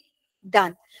been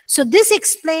done. So this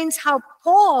explains how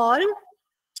Paul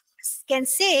can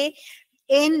say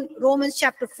in Romans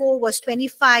chapter 4 verse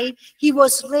 25, he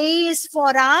was raised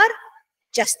for our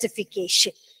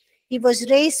justification. He was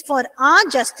raised for our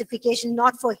justification,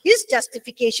 not for his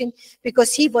justification,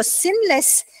 because he was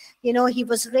sinless. He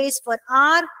was raised for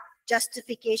our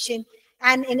justification.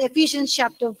 And in Ephesians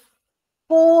chapter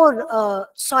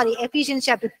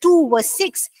 2 verse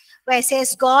 6, where it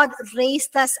says God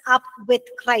raised us up with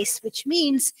Christ, which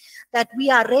means that we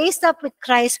are raised up with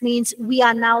Christ, means we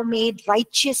are now made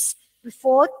righteous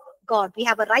before God. We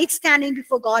have a right standing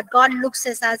before God. God looks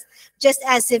at us just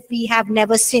as if we have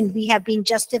never sinned. We have been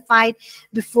justified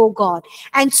before God.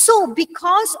 And so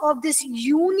because of this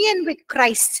union with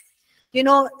Christ,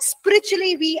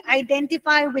 spiritually we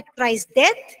identify with Christ's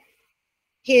death,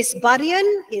 his burial,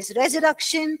 his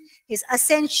resurrection, his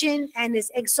ascension, and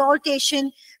his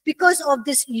exaltation. Because of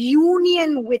this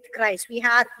union with Christ, we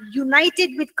are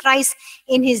united with Christ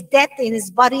in his death, in his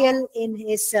burial, in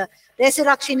his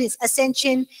resurrection, his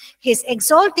ascension, his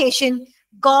exaltation.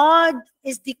 God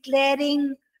is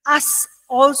declaring us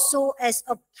also as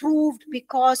approved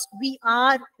because we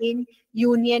are in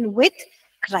union with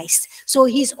Christ. So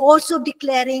he's also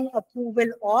declaring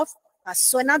approval of us.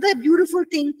 So another beautiful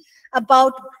thing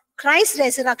about Christ's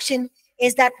resurrection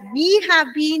is that we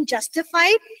have been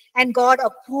justified and God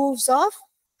approves of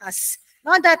us.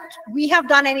 Not that we have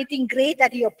done anything great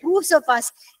that he approves of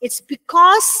us. It's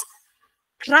because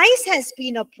Christ has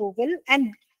been approval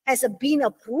and has been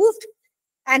approved,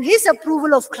 and his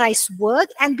approval of Christ's work,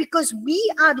 and because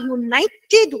we are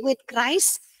united with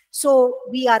Christ, so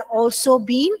we are also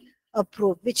being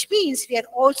approved, which means we are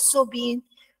also being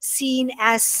seen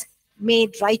as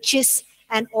made righteous,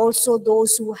 and also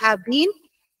those who have been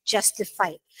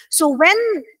justified. So when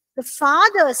the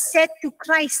Father said to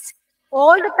Christ,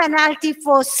 all the penalty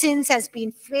for sins has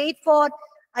been paid for,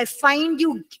 I find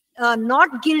you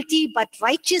not guilty but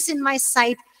righteous in my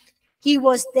sight, he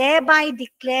was thereby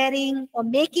declaring or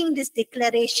making this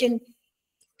declaration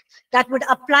that would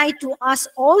apply to us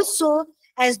also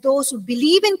as those who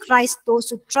believe in Christ, those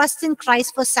who trust in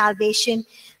Christ for salvation,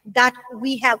 that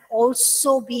we have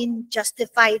also been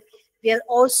justified. We are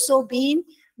also being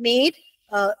made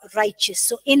righteous.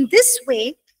 So in this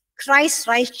way, Christ's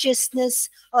righteousness,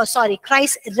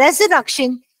 Christ's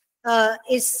resurrection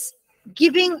is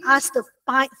giving us the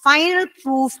final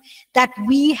proof that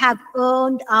we have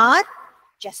earned our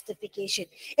justification.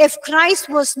 If Christ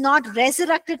was not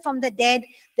resurrected from the dead,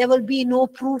 there will be no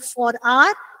proof for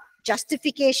our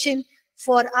justification,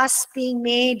 for us being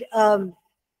made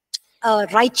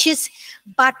righteous.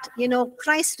 But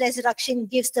Christ's resurrection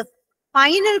gives the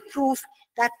final proof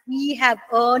that we have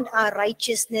earned our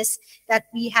righteousness, that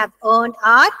we have earned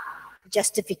our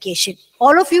justification.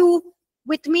 All of you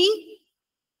with me?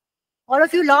 All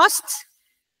of you lost?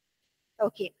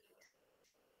 Okay.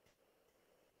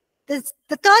 The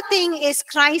third thing is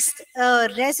Christ's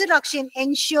resurrection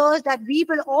ensures that we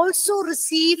will also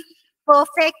receive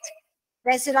perfect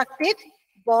resurrected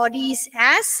bodies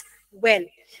as well.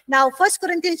 Now, 1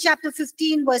 Corinthians chapter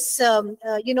 15 was,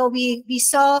 we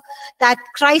saw that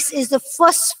Christ is the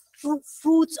first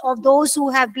fruits of those who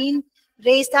have been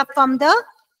raised up from the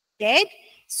dead.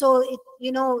 So,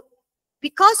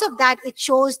 because of that, it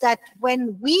shows that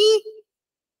when we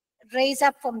raise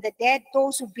up from the dead,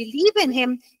 those who believe in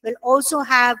him will also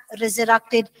have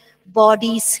resurrected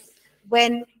bodies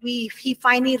when he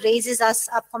finally raises us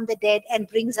up from the dead and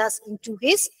brings us into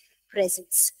his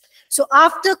presence. So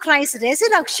after Christ's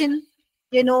resurrection,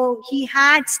 he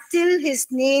had still his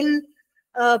nail,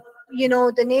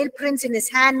 the nail prints in his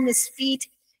hand and his feet,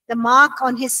 the mark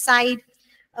on his side.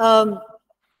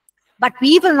 But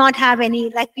we will not have any,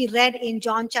 like we read in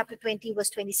John chapter 20, verse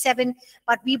 27,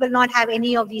 but we will not have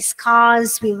any of these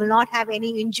scars. We will not have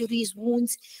any injuries,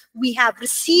 wounds we have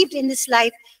received in this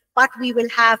life, but we will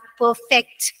have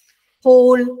perfect,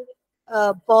 whole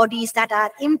bodies that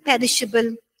are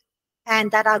imperishable and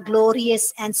that are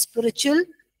glorious and spiritual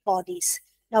bodies.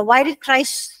 Now, why did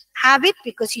Christ have it?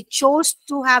 Because he chose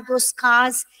to have those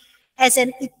scars as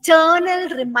an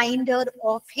eternal reminder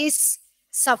of his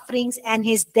sufferings and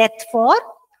his death for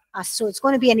us. So it's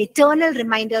going to be an eternal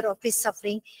reminder of his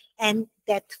suffering and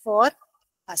death for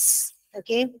us.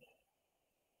 Okay.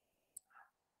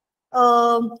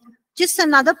 Just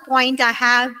another point I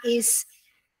have is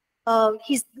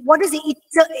what is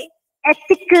the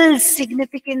ethical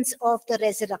significance of the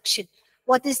resurrection?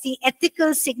 What is the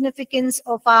ethical significance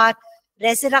of our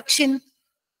resurrection?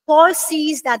 Paul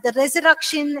sees that the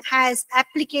resurrection has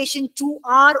application to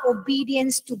our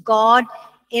obedience to God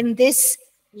in this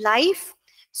life.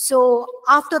 So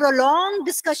after a long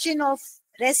discussion of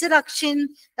resurrection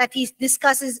that he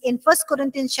discusses in 1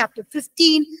 Corinthians chapter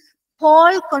 15,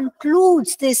 Paul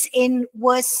concludes this in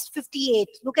verse 58.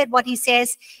 Look at what he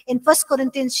says in 1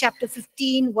 Corinthians chapter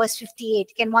 15, verse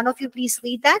 58. Can one of you please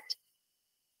read that?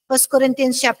 1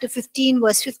 Corinthians chapter 15,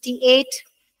 verse 58.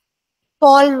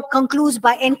 Paul concludes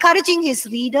by encouraging his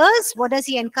readers. What does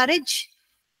he encourage?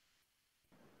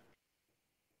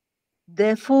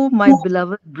 Therefore, my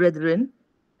beloved brethren,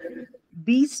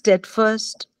 be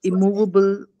steadfast,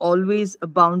 immovable, always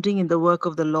abounding in the work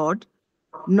of the Lord,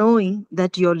 knowing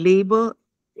that your labor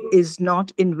is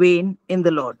not in vain in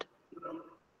the Lord.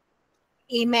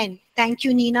 Amen. Thank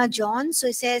you, Nina John. So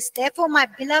it says, therefore, my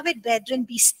beloved brethren,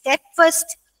 be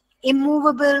steadfast,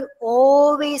 immovable,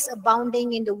 always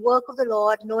abounding in the work of the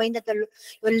Lord, knowing that your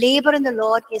labor in the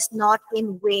Lord is not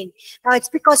in vain. Now, it's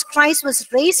because Christ was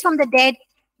raised from the dead,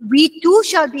 we too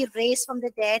shall be raised from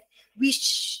the dead.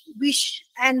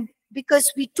 And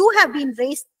because we too have been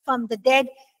raised from the dead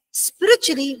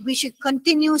spiritually, we should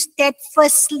continue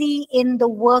steadfastly in the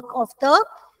work of the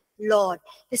Lord.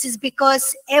 This is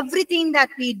because everything that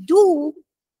we do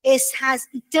has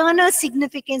eternal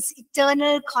significance,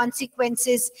 eternal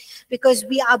consequences, because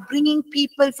we are bringing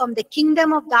people from the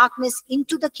kingdom of darkness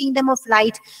into the kingdom of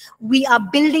light. We are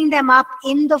building them up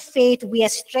in the faith. We are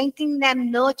strengthening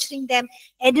them, nurturing them,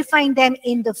 edifying them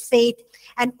in the faith.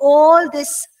 And all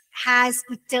this has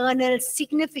eternal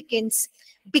significance,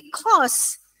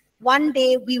 because one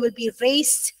day we will be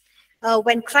raised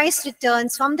when Christ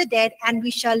returns from the dead, and we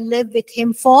shall live with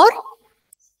him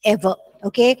forever.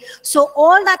 Okay, so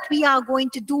all that we are going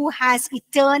to do has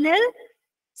eternal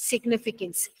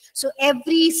significance. So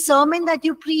every sermon that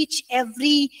you preach,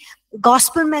 every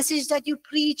gospel message that you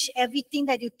preach, everything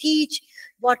that you teach,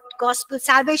 what gospel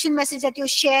salvation message that you're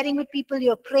sharing with people,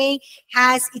 you're praying,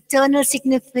 has eternal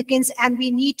significance, and we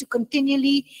need to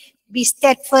continually be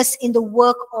steadfast in the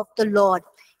work of the Lord.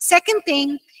 Second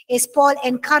thing is, Paul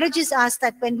encourages us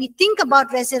that when we think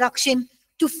about resurrection,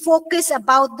 to focus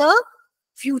about the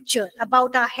future,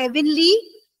 about our heavenly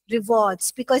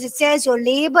rewards, because it says your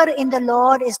labor in the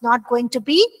Lord is not going to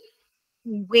be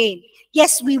in vain.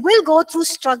 Yes, we will go through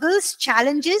struggles,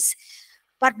 challenges,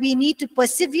 but we need to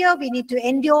persevere, we need to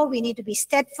endure, we need to be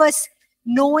steadfast,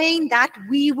 knowing that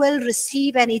we will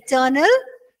receive an eternal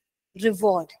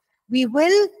reward. We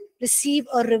will receive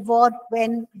a reward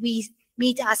when we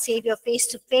meet our Savior face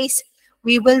to face.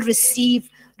 We will receive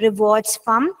rewards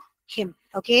from Him.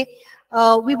 Okay,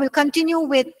 we will continue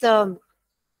with the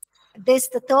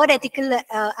third ethical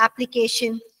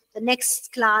application, the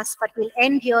next class, but we'll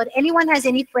end here. Anyone has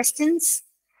any questions?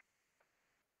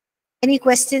 Any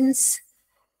questions?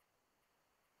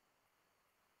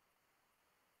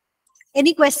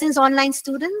 Any questions, online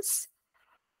students?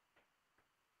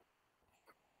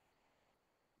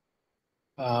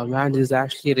 Man, this is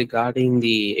actually regarding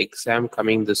the exam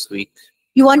coming this week.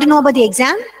 You want to know about the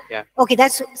exam? Yeah. Okay,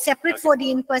 that's separate for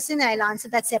the in-person. I'll answer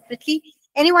that separately.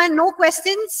 Anyone, no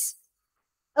questions?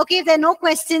 Okay, if there are no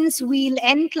questions, we'll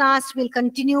end class. We'll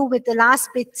continue with the last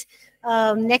bit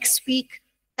next week.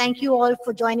 Thank you all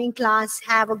for joining class.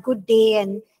 Have a good day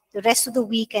and the rest of the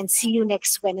week, and see you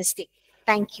next Wednesday.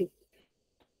 Thank you.